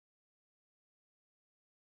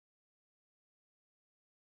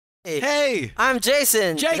Hey! I'm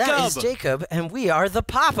Jason. Jacob! That is Jacob, and we are the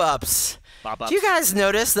Pop-Ups. Do you guys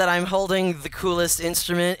notice that I'm holding the coolest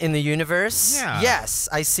instrument in the universe? Yeah. Yes,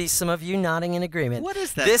 I see some of you nodding in agreement. What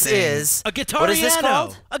is that This thing? is... A guitariano! What is this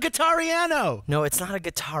called? A guitariano! No, it's not a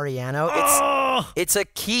guitariano. Oh! It's a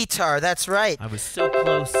keytar, that's right. I was so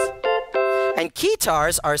close. And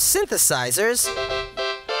keytars are synthesizers,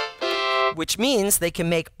 which means they can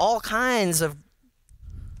make all kinds of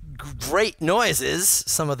great noises.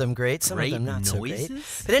 Some of them great, some of them not so great.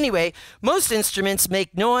 But anyway, most instruments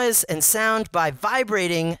make noise and sound by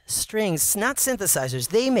vibrating strings, not synthesizers.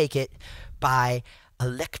 They make it by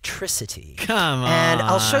electricity. Come on. And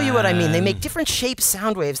I'll show you what I mean. They make different shaped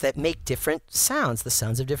sound waves that make different sounds, the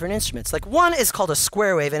sounds of different instruments. Like one is called a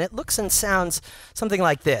square wave, and it looks and sounds something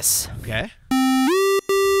like this. Okay.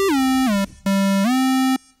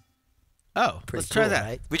 Oh, Pretty let's try cool, that.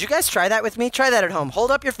 Right? Would you guys try that with me? Try that at home.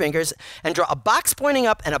 Hold up your fingers and draw a box pointing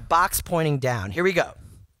up and a box pointing down. Here we go.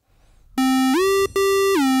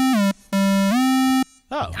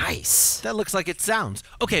 Oh. Nice. That looks like it sounds.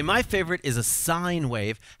 Okay, my favorite is a sine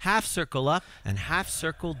wave, half circle up and half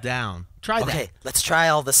circle down. Try that. Okay, let's try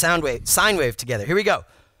all the sine wave together. Here we go.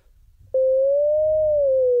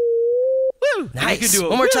 Woo! Nice. And you can do a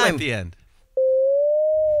One more woo time. at the end.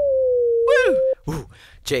 Woo! Ooh,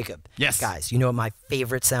 Jacob. Yes. Guys, you know what my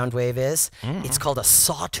favorite sound wave is? It's called a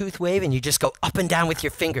sawtooth wave, and you just go up and down with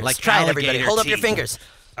your fingers. Like try it, everybody. alligator Hold up your teeth. fingers.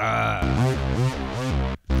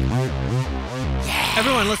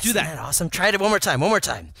 Everyone, let's do Isn't that. that awesome? Try it one more time. One more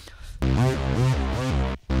time.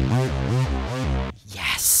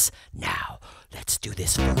 Yes. Now, let's do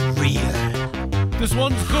this for real. This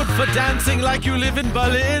one's good for dancing like you live in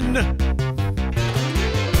Berlin.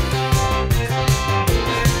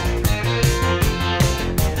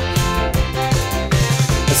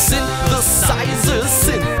 Synthesizers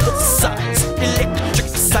synthesize electric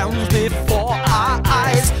sounds before our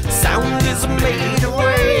eyes. Sound is made of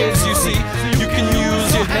waves, you see. You can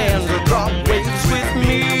use your hand to draw waves with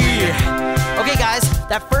me. Okay, guys,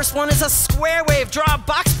 that first one is a square wave. Draw a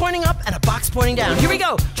box pointing up and a box pointing down. Here we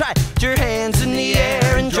go. Try. Put your hands in the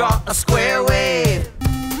air and draw a square wave.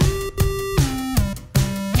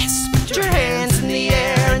 Yes, put your hands in the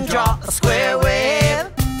air and draw a square wave.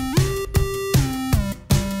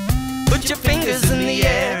 Put your fingers in the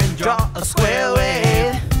air and draw a square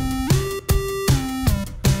wave.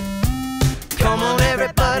 Come on,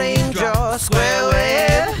 everybody, and draw a square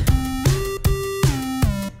wave.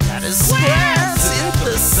 That is square.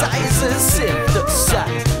 Synthesizers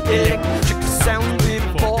synthesize electric sound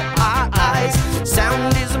before our eyes.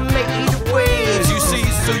 Sound is made of waves, you see,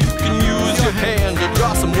 so you can use your hand to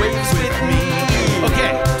draw some waves with me.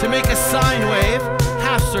 Okay, to make a sine wave,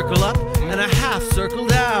 half circle up and a half circle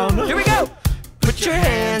down. Here we go. Put your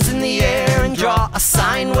hands in the air and draw a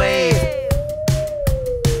sine wave.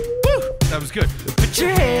 Woo! That was good. Put your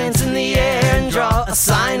hands in the air and draw a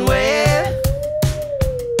sine wave.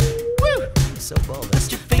 Woo! So bulbous.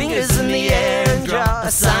 Put your fingers in the air and draw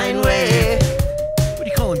a sine wave. What are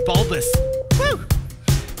you calling bulbous? Woo!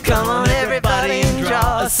 Come on, everybody, and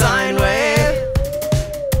draw a sine wave.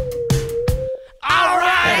 All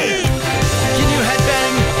right! Can you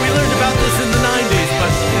headbang? We learned about this in the 90s,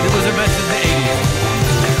 but it wasn't mentioned in the 80s.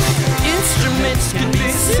 Instruments can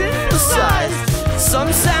be synthesized.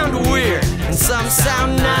 Some sound weird and some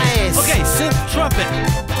sound nice. Okay, synth trumpet.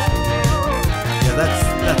 Yeah,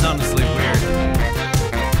 that's honestly weird.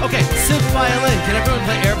 Okay, synth violin. Can everyone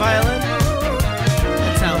play air violin?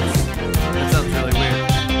 That sounds really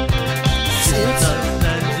weird.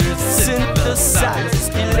 Synthesize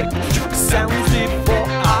electric sounds before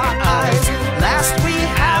our eyes. Last we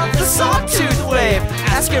have the sawtooth wave.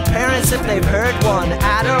 Ask your parents if they've heard one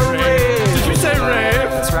at a rave. Did you say rave?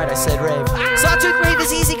 That's right, I said rave. Sawtooth wave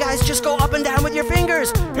is easy, guys. Just go up and down with your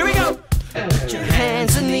fingers. Here we go. Put your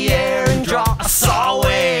hands in the air and draw a saw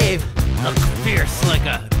wave. Look fierce like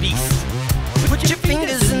a beast. Put your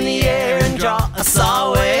fingers in the air and draw a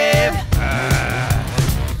saw wave.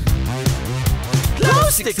 Glow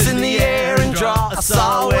sticks in the air and draw a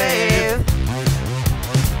saw wave.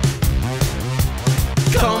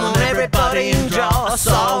 Come on, everybody, and draw a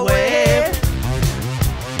saw wave.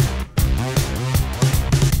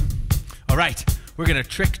 All right, we're gonna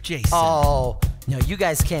trick Jason. Oh, no, you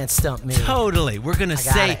guys can't stump me. Totally. We're gonna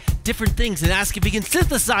say different things and ask if he can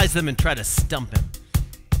synthesize them and try to stump him.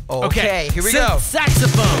 Okay, here we Synth go.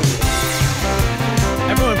 saxophone.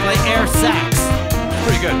 Everyone play air sax.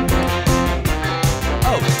 Pretty good.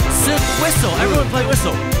 Oh, synth whistle. Everyone play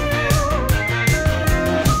whistle.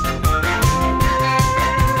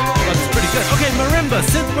 That's pretty good. Okay, marimba.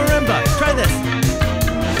 Synth marimba. Try this.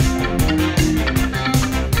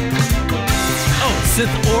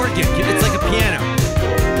 synth organ. It's like a piano.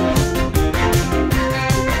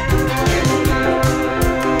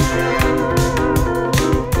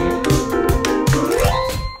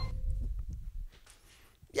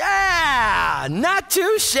 Yeah, not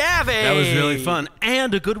too shabby. That was really fun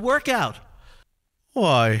and a good workout.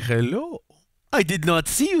 Why, hello. I did not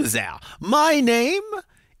see you there. My name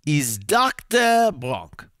is Dr.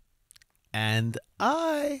 Bronk, and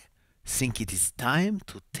I think it is time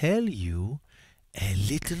to tell you a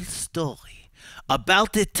little story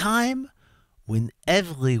about a time when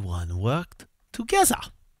everyone worked together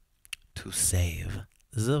to save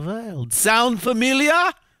the world. Sound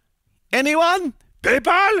familiar? Anyone?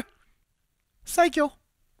 People? Thank you.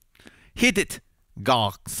 Hit it,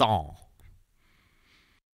 garçon.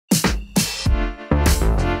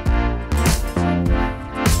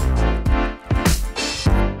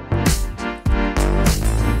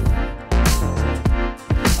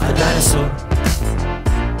 A dinosaur,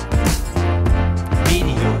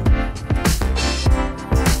 meteor,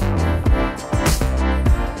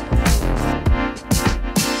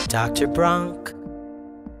 Dr. Bronk,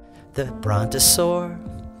 the brontosaur,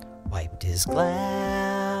 wiped his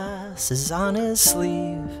glasses on his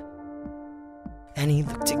sleeve, and he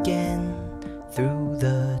looked again through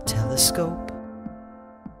the telescope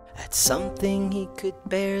at something he could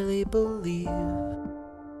barely believe.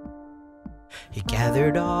 He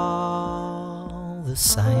gathered all the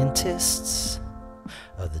scientists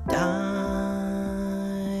of the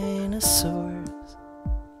dinosaurs,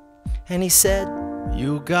 and he said,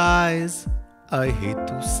 You guys, I hate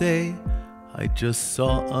to say, I just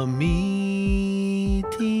saw a meteor.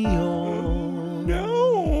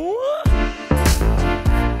 No!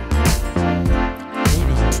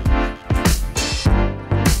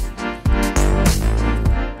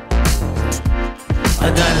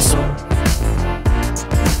 A dinosaur.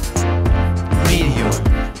 Meteor.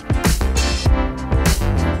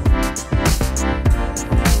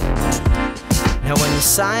 Now when the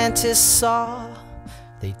scientists saw,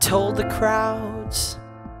 they told the crowds,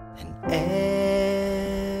 and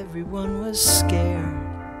everyone was scared.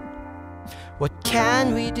 What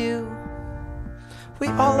can we do? We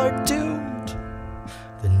all are doomed,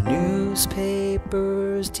 the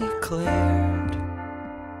newspapers declared.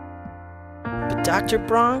 But Dr.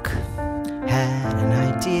 Bronk had an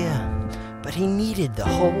idea, but he needed the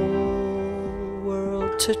whole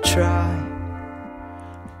world to try.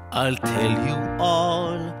 I'll tell you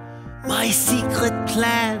all my secret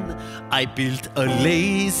plan. I built a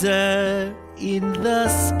laser in the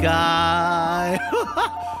sky.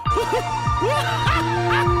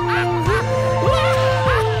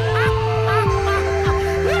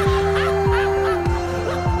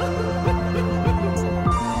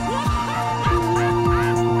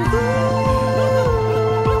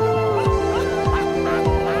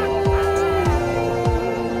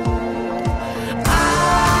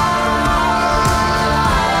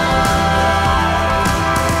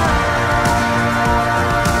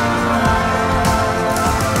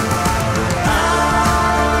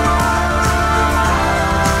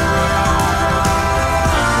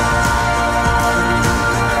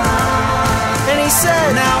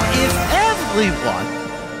 Everyone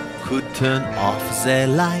could turn off their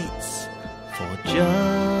lights for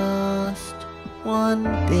just one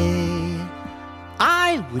day,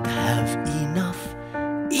 I would have enough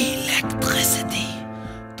electricity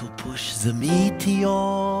to push the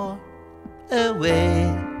meteor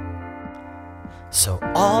away. So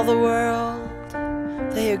all the world,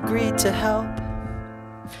 they agreed to help,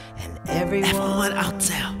 and everyone out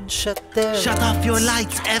there, shut off your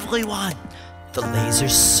lights, everyone. The laser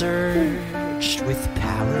surged with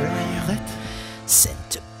power and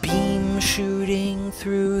sent a beam shooting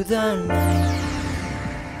through the night.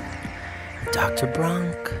 Dr.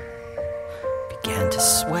 Bronk began to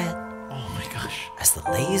sweat. Oh my gosh. As the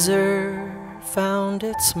laser found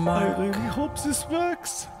its mark. I really hope this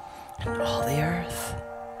works. And all the earth,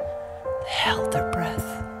 they held their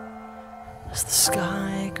breath as the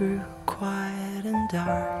sky grew quiet and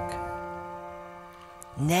dark.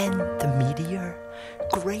 And then the meteor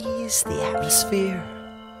grazed the atmosphere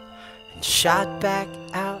and shot back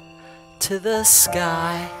out to the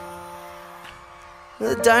sky.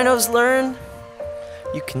 The dinos learned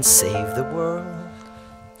you can save the world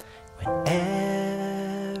when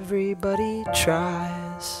everybody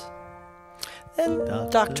tries. Then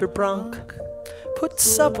Dr. Bronk put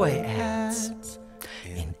subway ads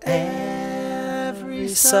in every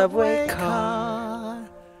subway car.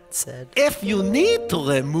 It said, if you need to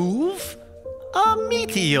remove a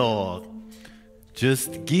meteor,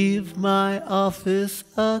 just give my office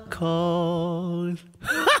a call.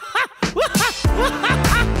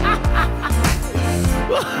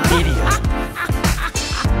 Meteor.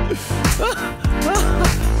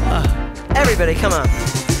 Everybody, come on.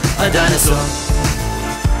 A dinosaur.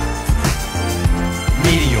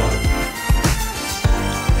 Meteor.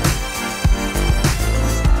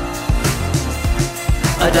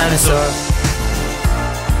 A dinosaur.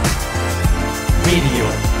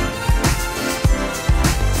 Meteor.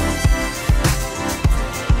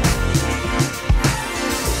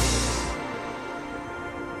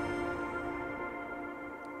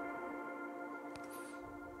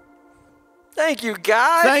 Thank you,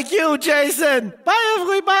 guys. Thank you, Jason. Bye,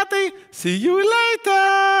 everybody. See you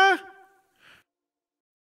later.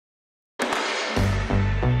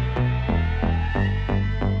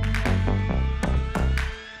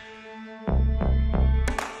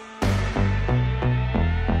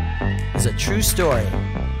 It's a true story.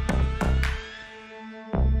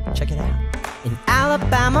 Check it out. In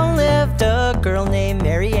Alabama lived a girl named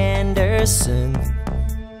Mary Anderson.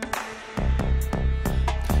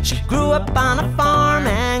 She grew up on a farm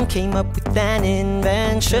and came up with an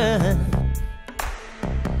invention.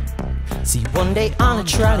 See, one day on a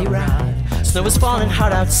trolley ride, snow was falling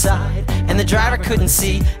hard outside, and the driver couldn't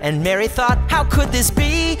see. And Mary thought, how could this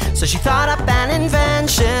be? So she thought up an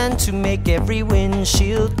invention to make every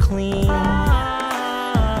windshield clean.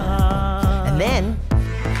 And then,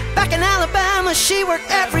 back in Alabama, she worked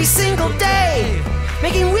every single day,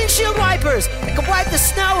 making windshield wipers that could wipe the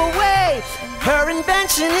snow away. Her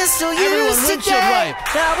invention is still used today.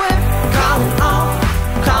 Now we're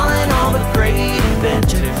calling all the great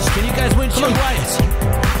inventors. Can you guys windshield wipe?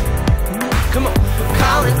 Come on.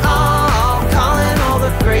 Calling all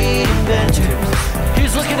the great inventors.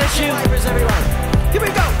 He's looking at you. Wipers, everyone. Here we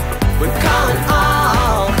go. We're calling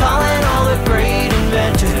all the great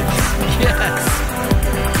inventors. Yes.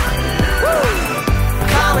 Woo!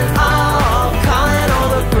 Calling all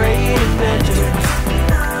the great inventors.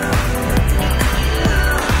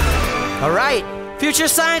 All right, future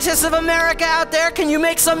scientists of America out there, can you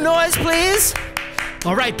make some noise, please?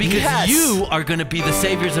 All right, because Yes. you are going to be the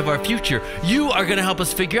saviors of our future. You are going to help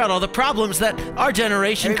us figure out all the problems that our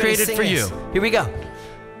generation Everybody created sing for this. you. Here we go.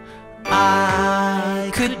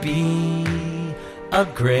 I could be a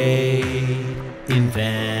great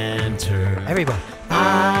inventor. Everybody.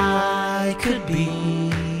 I could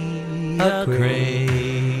be a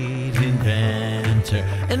great inventor.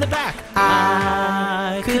 In the back.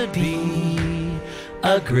 I could be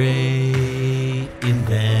a great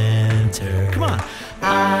inventor. Come on.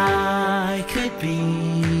 I could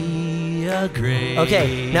be a great.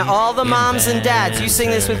 Okay, now all the moms and dads, you sing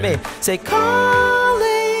this with me. Say, calling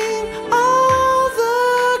all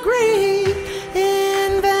the great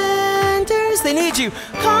inventors. They need you.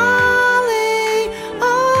 Calling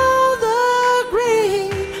all the great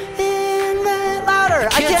inventors. Louder, I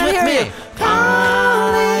Kids can't with hear me. you.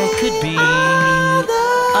 Calling could be all the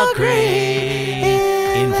a great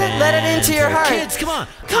inventor. Let it into your heart. Kids, come on.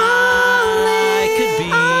 Calling could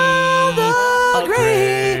be all the a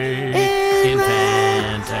great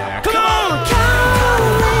inventor. Come on!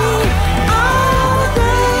 Calling all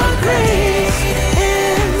the great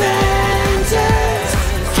inventors.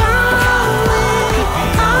 Calling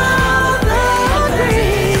all the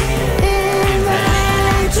great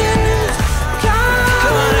inventors.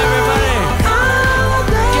 Come on, everybody.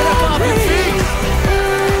 Get up off your feet.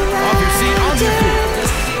 Off your seat, on your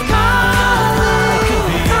feet.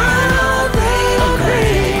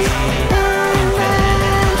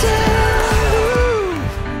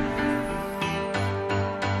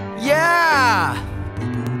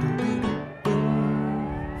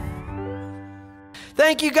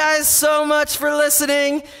 Thank you guys so much for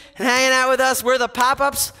listening and hanging out with us. We're the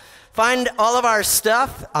Pop-Ups. Find all of our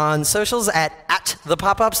stuff on socials at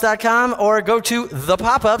thepopups.com or go to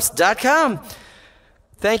thepopups.com.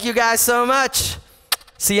 Thank you guys so much.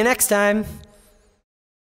 See you next time.